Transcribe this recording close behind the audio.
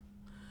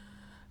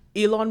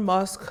Elon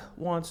Musk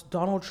wants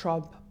Donald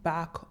Trump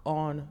back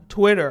on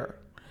Twitter.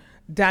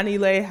 Danny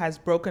Lay has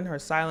broken her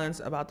silence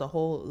about the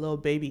whole little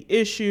baby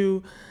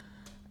issue.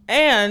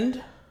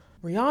 And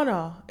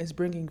Rihanna is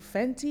bringing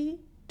Fenty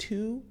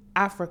to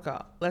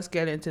Africa. Let's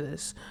get into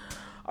this.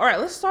 All right,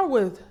 let's start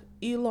with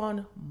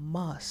Elon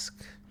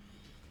Musk.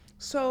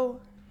 So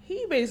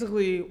he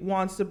basically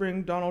wants to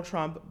bring Donald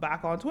Trump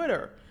back on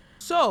Twitter.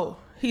 So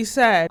he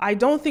said, I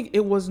don't think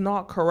it was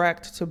not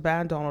correct to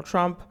ban Donald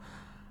Trump.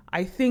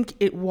 I think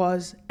it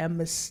was a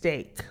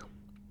mistake.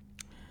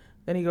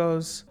 Then he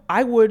goes,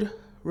 I would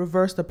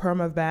reverse the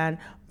perma ban.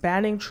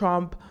 Banning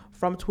Trump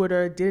from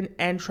Twitter didn't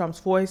end Trump's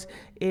voice.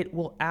 It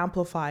will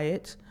amplify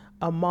it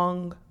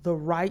among the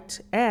right.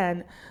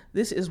 And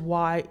this is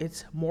why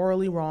it's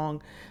morally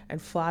wrong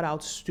and flat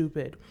out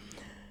stupid.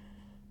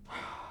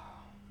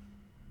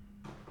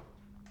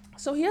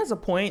 So he has a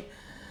point.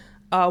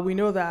 We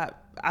know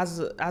that as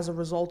a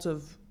result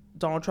of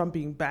Donald Trump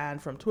being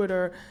banned from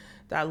Twitter,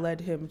 that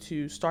led him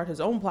to start his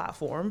own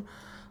platform.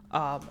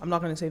 I'm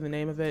not going to say the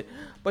name of it,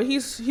 but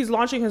he's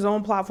launching his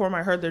own platform.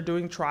 I heard they're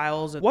doing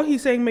trials, and what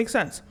he's saying makes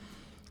sense.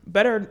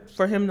 Better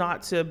for him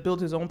not to build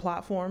his own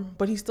platform,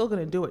 but he's still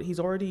going to do it. He's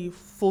already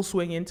full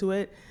swing into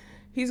it.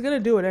 He's going to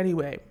do it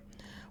anyway.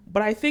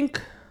 But I think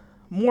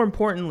more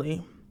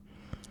importantly,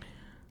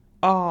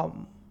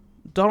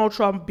 Donald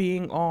Trump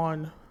being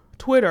on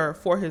Twitter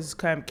for his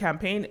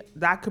campaign,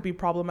 that could be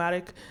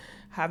problematic.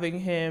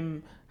 Having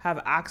him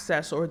have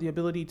access or the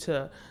ability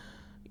to,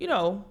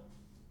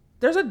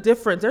 there's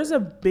a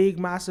big,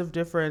 massive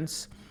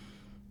difference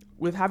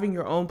with having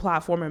your own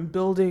platform and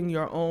building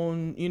your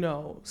own,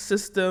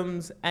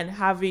 systems and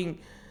having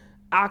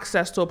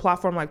access to a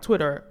platform like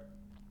Twitter.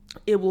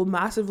 It will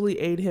massively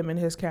aid him in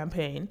his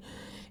campaign.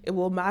 It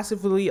will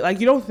massively,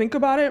 you don't think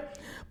about it,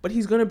 but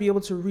he's going to be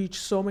able to reach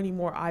so many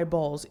more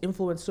eyeballs,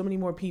 influence so many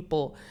more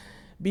people,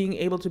 being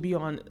able to be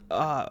on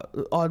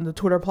the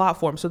Twitter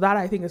platform. So that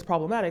I think is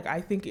problematic.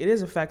 I think it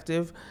is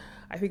effective.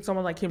 I think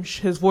someone like him,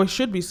 his voice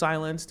should be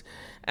silenced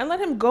and let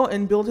him go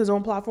and build his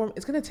own platform.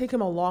 It's going to take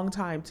him a long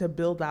time to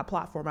build that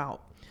platform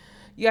out.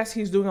 Yes,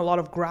 he's doing a lot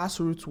of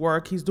grassroots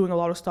work. He's doing a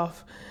lot of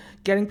stuff,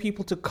 getting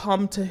people to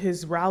come to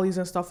his rallies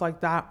and stuff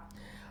like that.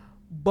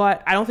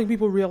 But I don't think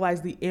people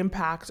realize the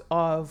impact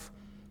of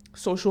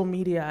social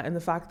media and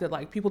the fact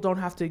that people don't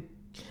have to.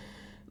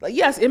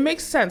 Yes, it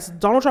makes sense.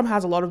 Donald Trump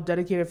has a lot of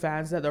dedicated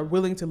fans that are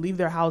willing to leave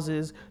their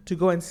houses to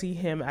go and see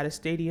him at a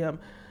stadium,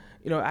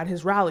 at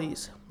his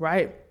rallies,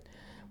 right?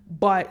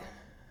 But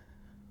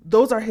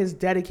those are his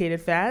dedicated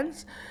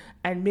fans,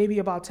 and maybe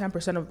about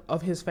 10%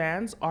 of his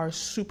fans are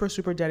super,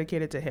 super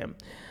dedicated to him.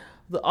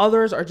 The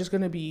others are just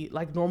going to be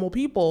like normal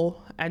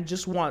people and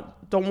just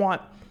don't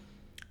want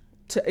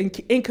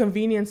to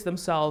inconvenience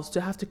themselves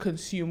to have to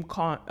consume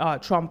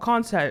Trump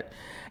content.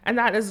 And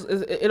that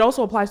it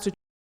also applies to.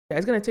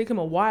 It's going to take him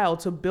a while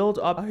to build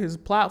up his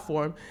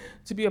platform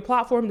to be a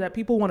platform that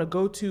people want to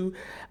go to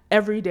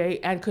every day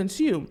and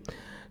consume.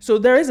 So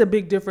there is a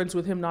big difference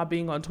with him not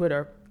being on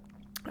Twitter.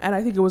 And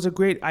I think it was a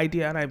great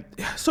idea.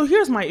 So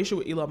here's my issue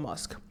with Elon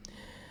Musk.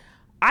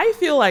 I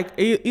feel like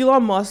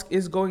Elon Musk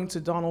is going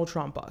to Donald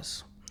Trump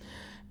us.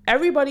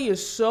 Everybody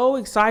is so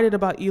excited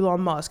about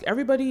Elon Musk.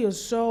 Everybody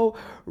is so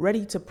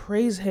ready to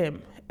praise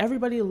him.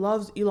 Everybody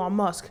loves Elon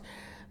Musk.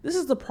 This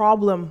is the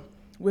problem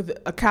with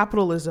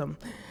capitalism.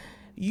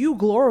 You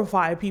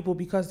glorify people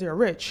because they're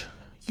rich.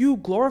 You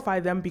glorify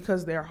them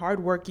because they're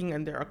hardworking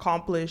and they're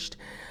accomplished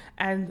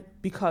and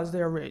because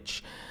they're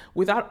rich,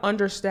 without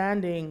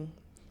understanding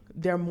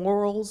their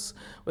morals,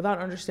 without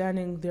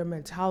understanding their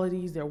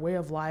mentalities, their way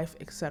of life,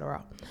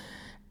 etc.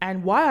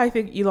 And why I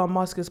think Elon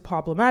Musk is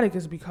problematic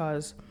is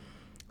because,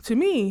 to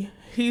me,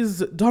 he's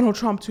Donald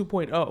Trump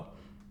 2.0.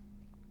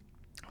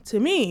 To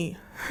me,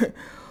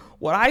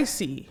 what I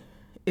see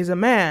is a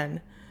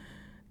man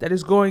that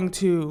is going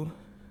to,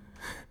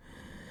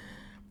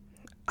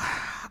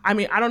 I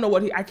don't know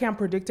I can't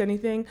predict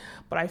anything,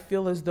 but I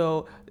feel as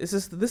though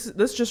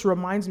this just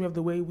reminds me of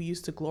the way we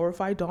used to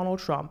glorify Donald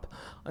Trump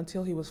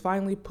until he was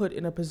finally put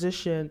in a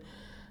position,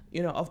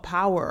 of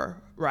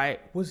power, right?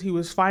 He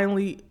was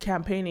finally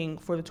campaigning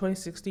for the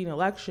 2016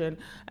 election,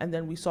 and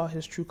then we saw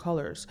his true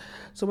colors.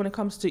 So when it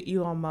comes to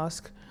Elon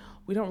Musk,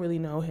 we don't really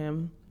know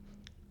him,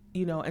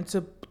 and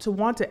to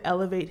want to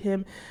elevate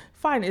him,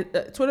 fine.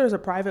 Twitter is a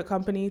private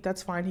company.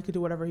 That's fine. He could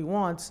do whatever he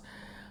wants.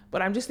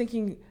 But I'm just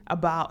thinking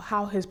about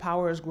how his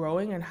power is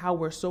growing and how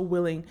we're so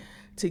willing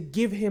to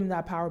give him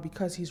that power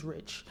because he's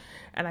rich.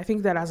 And I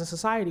think that as a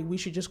society, we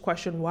should just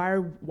question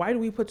why do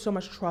we put so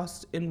much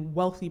trust in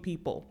wealthy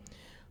people?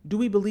 Do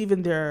we believe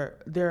in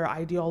their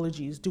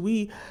ideologies? Do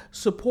we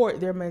support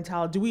their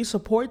mentality? Do we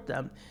support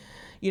them?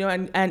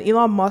 And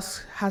Elon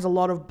Musk has a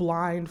lot of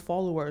blind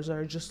followers that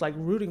are just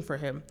rooting for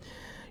him.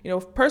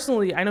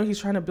 Personally, I know he's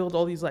trying to build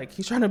all these,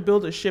 he's trying to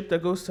build a ship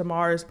that goes to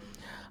Mars.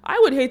 I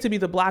would hate to be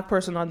the black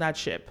person on that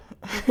ship.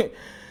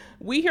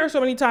 We hear so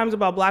many times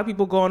about black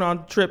people going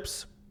on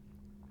trips,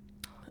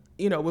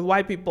 with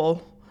white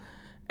people,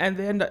 and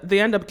they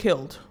end up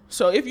killed.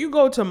 So if you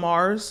go to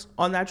Mars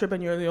on that trip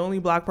and you're the only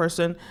black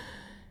person,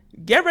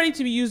 get ready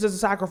to be used as a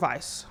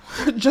sacrifice.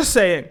 Just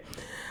saying.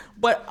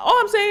 But all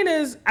I'm saying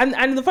is,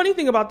 and the funny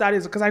thing about that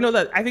is, because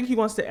I think he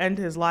wants to end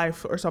his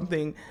life or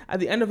something.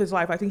 At the end of his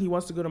life, I think he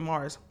wants to go to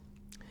Mars.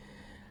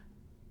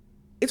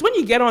 It's when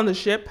you get on the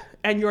ship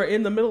and you're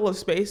in the middle of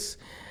space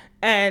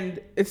and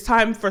it's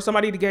time for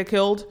somebody to get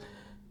killed.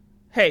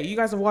 Hey, you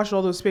guys have watched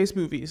all those space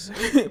movies.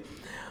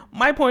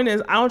 My point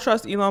is, I don't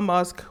trust Elon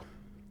Musk.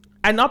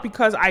 And not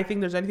because I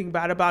think there's anything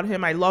bad about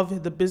him. I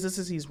love the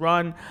businesses he's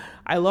run.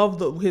 I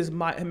love his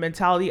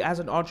mentality as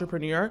an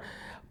entrepreneur.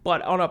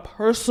 But on a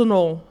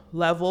personal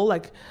level,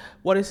 like,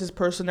 what is his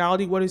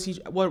personality? What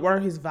are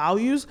his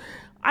values?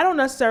 I don't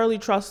necessarily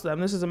trust them.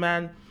 This is a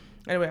man.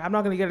 Anyway, I'm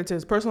not going to get into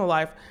his personal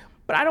life,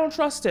 but I don't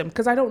trust him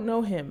because I don't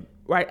know him,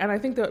 right? And I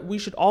think that we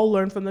should all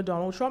learn from the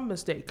Donald Trump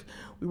mistake.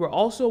 We were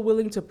also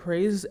willing to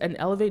praise and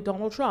elevate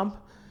Donald Trump,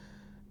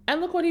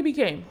 and look what he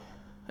became.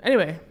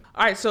 Anyway,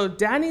 all right, so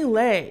Danny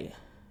Lay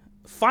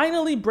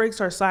finally breaks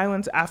her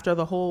silence after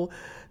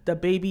the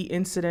baby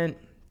incident.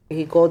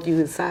 He called you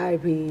his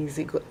side piece.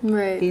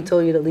 Right. He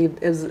told you to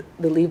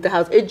leave the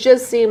house. It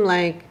just seemed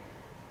like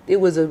it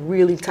was a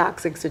really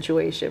toxic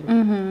situation.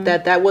 Mm-hmm.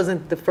 That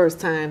wasn't the first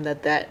time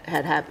that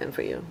had happened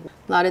for you.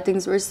 A lot of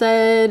things were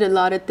said. A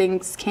lot of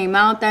things came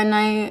out that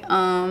night.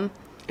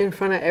 In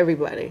front of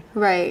everybody.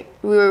 Right.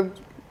 We were,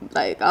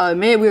 like, I'll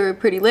admit, we were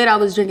pretty lit. I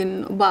was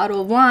drinking a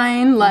bottle of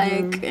wine,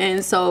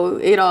 and so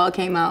it all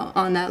came out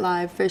on that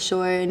live for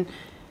sure. And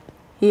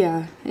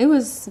yeah, it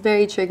was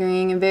very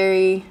triggering and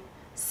very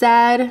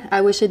sad.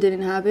 I wish it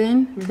didn't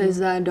happen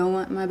because I don't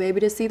want my baby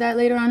to see that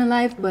later on in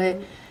life,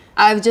 but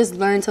I've just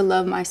learned to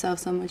love myself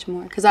so much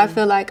more because I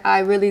feel like I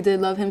really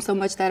did love him so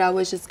much that I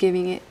was just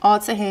giving it all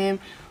to him,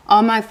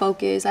 all my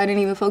focus. I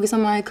didn't even focus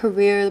on my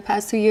career. The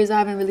past 2 years I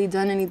haven't really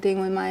done anything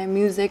with my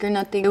music or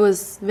nothing. It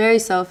was very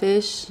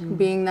selfish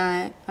being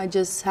that I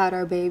just had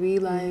our baby.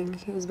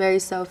 Like, it was very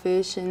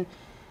selfish. And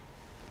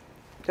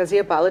does he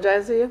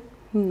apologize to you?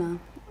 No.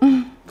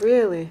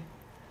 Really?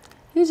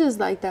 He's just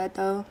like that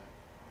though.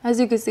 As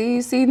you can see,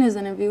 you see in his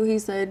interview, he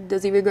said,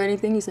 does he regret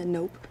anything? He said,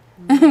 nope.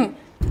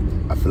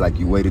 I feel like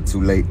you waited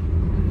too late.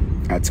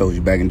 I told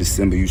you back in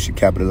December you should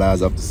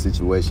capitalize off the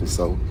situation,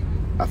 so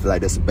I feel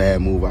like that's a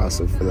bad move. I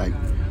also feel like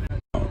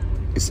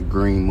it's a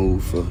green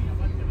move for,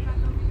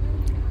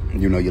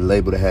 your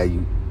label to have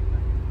you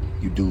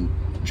do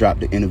drop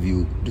the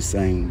interview the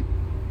same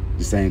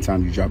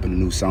time you dropping a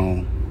new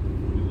song.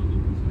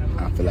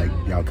 I feel like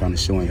y'all kind of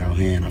showing y'all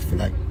hand. I feel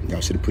like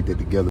y'all should have put that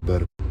together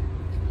better.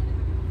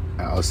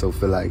 I also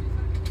feel like,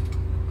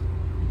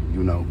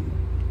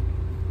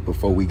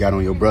 before we got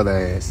on your brother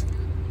ass,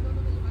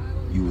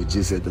 you were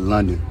just at the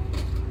London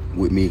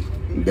with me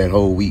that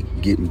whole week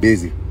getting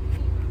busy.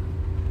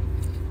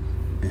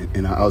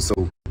 And I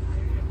also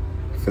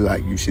feel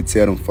like you should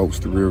tell them folks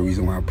the real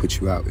reason why I put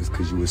you out is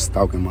because you was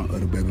stalking my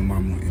other baby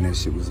mama and that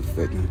shit was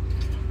affecting,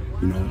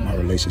 my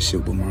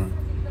relationship with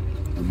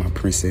my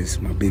princess,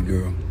 my big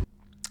girl.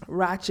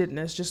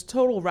 Ratchetness, just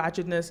total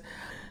ratchetness.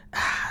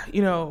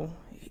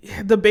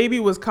 The baby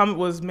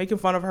was making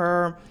fun of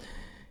her.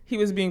 He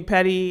was being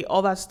petty,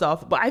 all that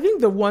stuff. But I think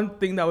the one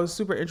thing that was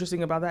super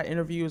interesting about that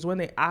interview is when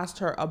they asked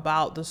her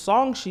about the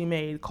song she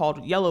made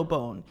called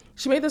Yellowbone.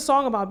 She made the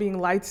song about being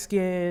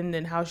light-skinned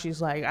and how she's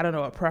like, I don't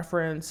know, a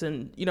preference.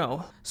 And,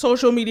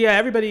 social media,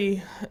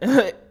 everybody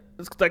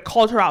like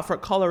called her out for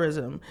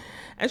colorism.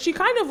 And she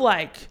kind of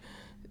like,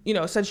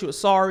 said she was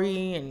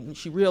sorry and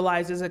she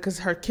realizes it because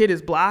her kid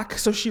is black.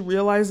 So she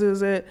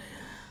realizes it.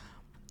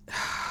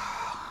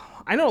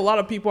 I know a lot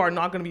of people are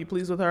not going to be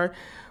pleased with her.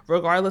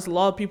 Regardless, a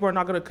lot of people are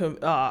not going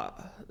to,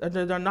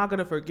 they're not going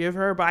to forgive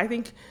her. But I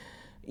think,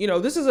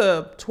 this is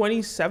a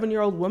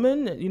 27-year-old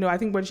woman. I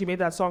think when she made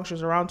that song, she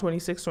was around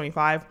 26,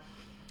 25.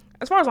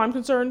 As far as I'm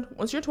concerned,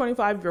 once you're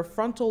 25, your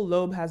frontal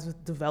lobe has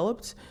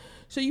developed.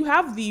 So you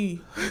have the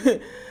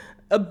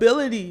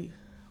ability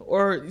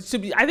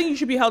I think you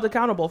should be held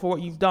accountable for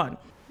what you've done.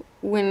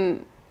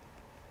 When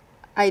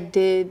I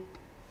did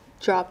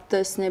drop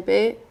the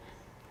snippet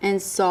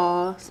and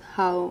saw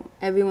how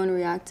everyone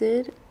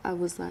reacted, I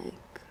was like,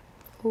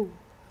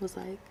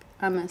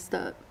 I messed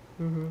up.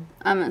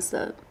 I messed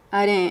up.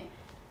 I didn't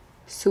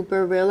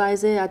super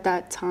realize it at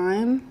that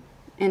time,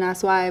 and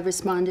that's why I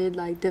responded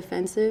like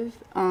defensive.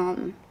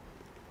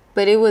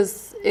 But it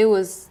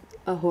was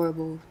a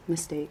horrible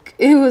mistake.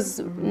 It was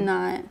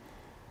not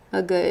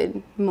a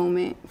good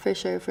moment for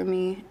sure for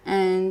me,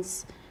 and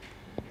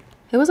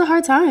it was a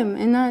hard time.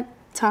 In that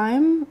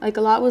time, like,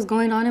 a lot was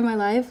going on in my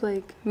life.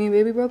 Like, me and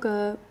baby broke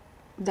up.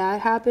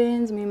 That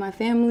happened. Me and my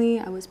family.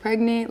 I was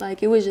pregnant.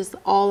 Like, it was just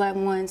all at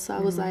once. So I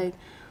was like,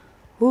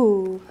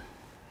 ooh,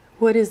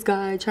 what is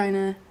God trying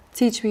to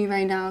teach me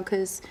right now?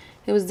 Because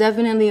it was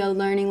definitely a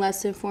learning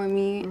lesson for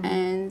me.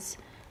 And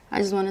I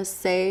just want to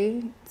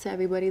say to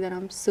everybody that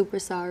I'm super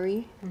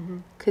sorry.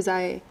 Because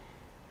it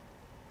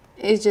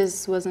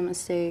just was a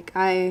mistake.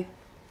 I'm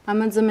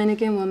a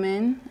Dominican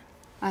woman.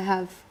 I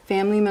have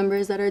family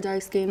members that are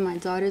dark-skinned. My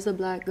daughter's a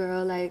black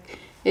girl. Like,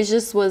 it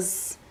just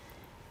was,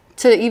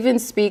 to even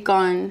speak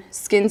on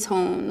skin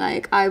tone,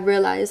 like, I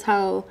realized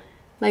how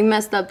like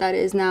messed up that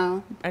is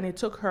now. And it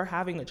took her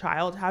having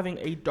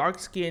a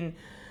dark-skinned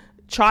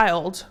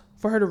child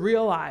for her to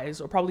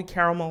realize, or probably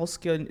caramel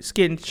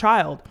skinned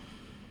child,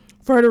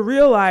 for her to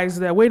realize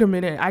that, wait a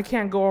minute, I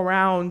can't go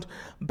around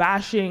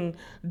bashing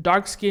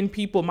dark-skinned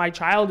people. My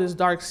child is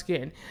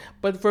dark-skinned.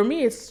 But for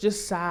me, it's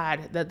just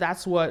sad that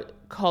that's what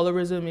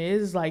colorism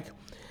is. Like,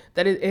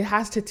 that it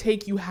has to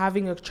take you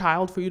having a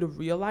child for you to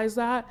realize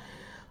that.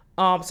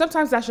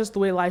 Sometimes that's just the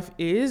way life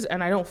is,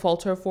 and I don't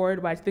fault her for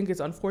it, but I think it's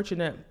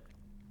unfortunate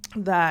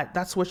that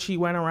that's what she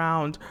went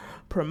around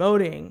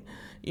promoting.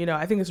 You know,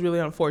 I think it's really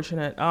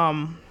unfortunate.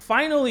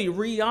 Finally,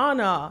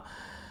 Rihanna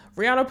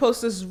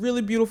posts this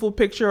really beautiful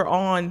picture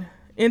on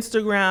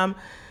Instagram.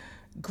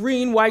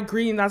 Green, white,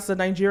 green, that's the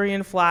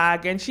Nigerian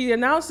flag. And she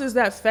announces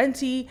that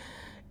Fenty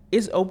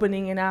is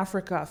opening in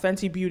Africa.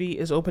 Fenty Beauty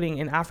is opening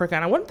in Africa.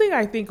 And one thing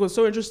I think was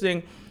so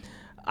interesting,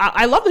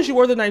 I love that she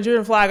wore the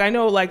Nigerian flag. I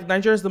know, like,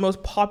 Nigeria is the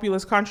most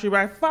populous country,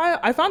 but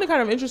I found it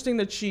kind of interesting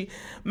that she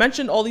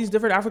mentioned all these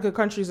different African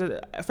countries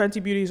that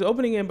Fenty Beauty is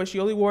opening in, but she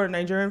only wore a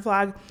Nigerian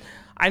flag.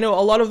 I know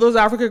a lot of those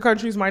African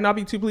countries might not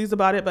be too pleased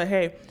about it, but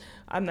hey,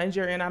 I'm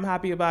Nigerian. I'm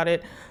happy about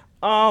it.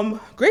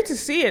 Great to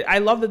see it. I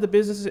love that the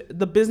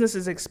business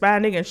is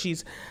expanding, and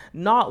she's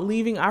not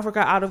leaving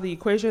Africa out of the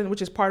equation,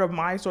 which is part of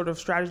my sort of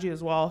strategy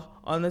as well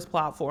on this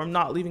platform,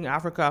 not leaving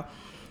Africa.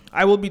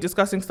 I will be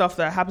discussing stuff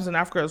that happens in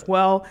Africa as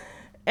well.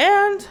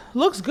 And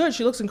looks good.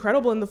 She looks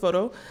incredible in the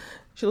photo.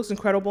 She looks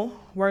incredible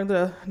wearing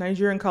the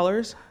Nigerian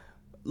colors.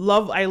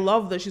 I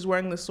love that she's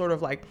wearing this sort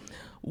of like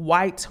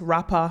white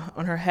wrapper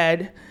on her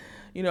head.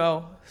 You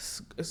know,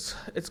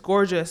 it's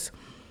gorgeous.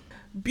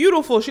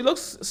 Beautiful. She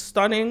looks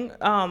stunning.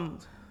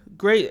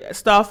 Great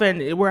stuff.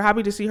 And we're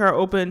happy to see her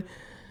open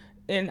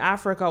in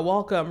Africa.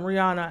 Welcome,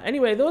 Rihanna.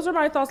 Anyway, those are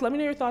my thoughts. Let me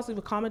know your thoughts. Leave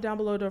a comment down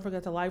below. Don't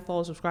forget to like,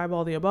 follow, subscribe,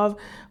 all the above.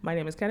 My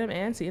name is Kenim,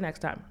 and see you next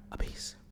time. Peace.